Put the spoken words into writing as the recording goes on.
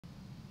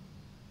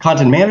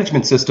Content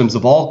management systems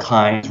of all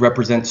kinds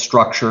represent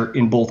structure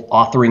in both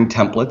authoring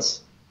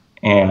templates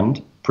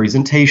and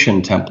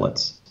presentation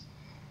templates.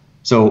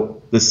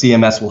 So the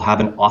CMS will have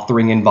an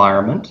authoring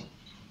environment,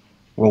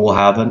 where we'll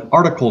have an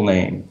article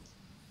name,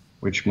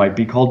 which might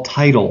be called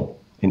title.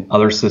 In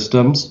other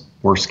systems,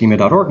 or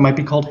schema.org, might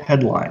be called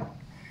headline.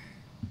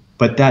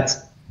 But that's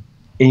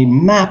a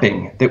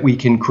mapping that we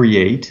can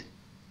create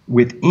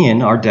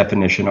within our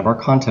definition of our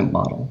content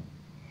model.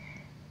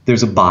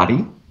 There's a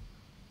body,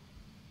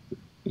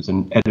 there's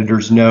an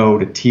editor's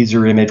note, a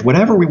teaser image,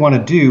 whatever we want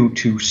to do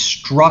to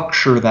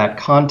structure that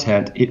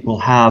content. It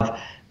will have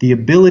the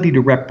ability to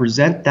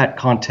represent that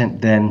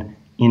content then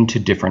into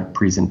different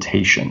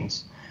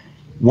presentations.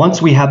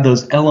 Once we have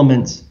those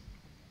elements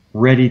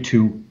ready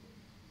to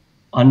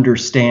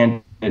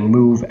understand and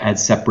move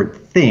as separate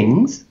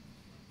things,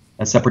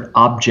 as separate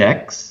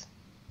objects,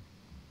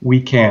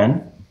 we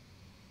can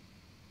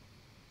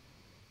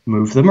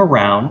move them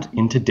around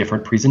into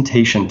different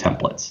presentation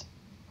templates.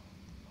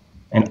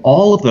 And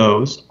all of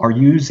those are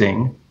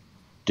using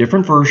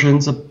different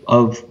versions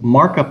of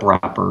markup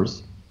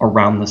wrappers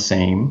around the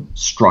same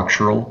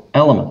structural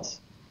elements.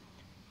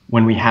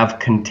 When we have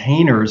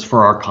containers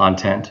for our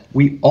content,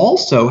 we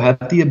also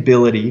have the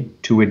ability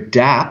to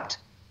adapt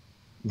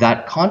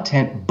that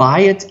content by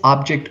its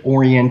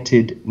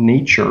object-oriented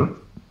nature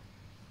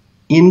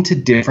into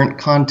different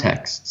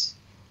contexts,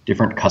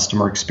 different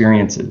customer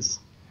experiences.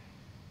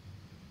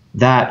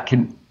 That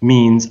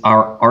means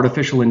our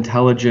artificial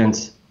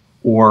intelligence,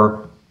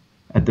 or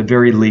at the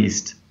very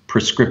least,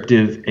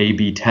 prescriptive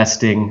A/B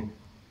testing,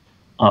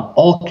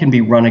 all can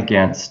be run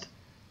against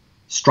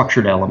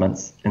structured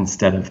elements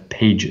instead of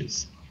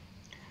pages.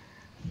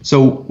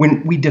 So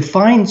when we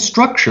define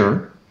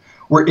structure,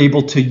 we're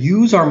able to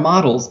use our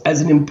models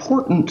as an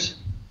important,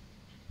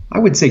 I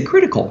would say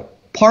critical,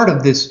 part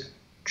of this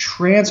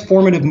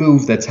transformative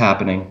move that's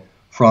happening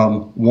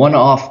from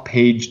one-off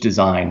page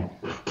design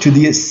to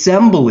the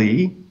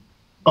assembly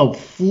of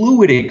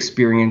fluid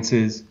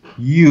experiences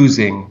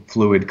using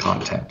fluid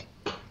content.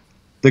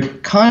 The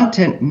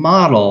content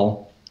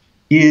model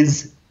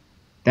is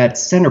that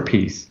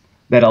centerpiece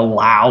that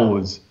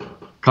allows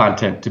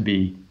content to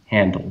be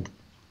handled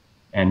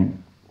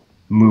and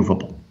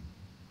movable.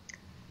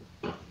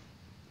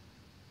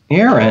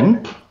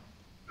 Aaron,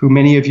 who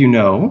many of you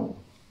know,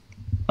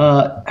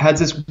 has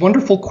this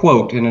wonderful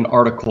quote in an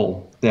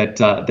article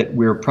that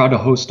we're proud to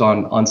host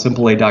on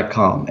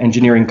simpleA.com,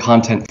 Engineering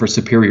Content for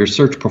Superior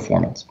Search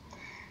Performance.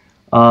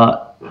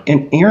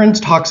 And Aaron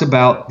talks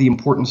about the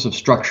importance of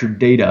structured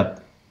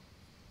data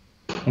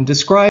and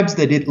describes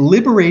that it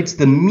liberates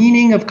the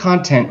meaning of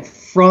content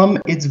from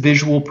its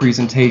visual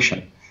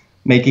presentation,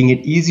 making it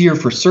easier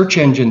for search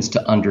engines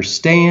to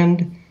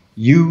understand,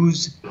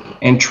 use,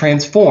 and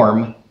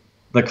transform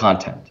the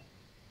content.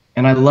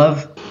 And I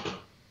love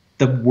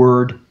the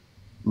word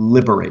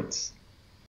liberates.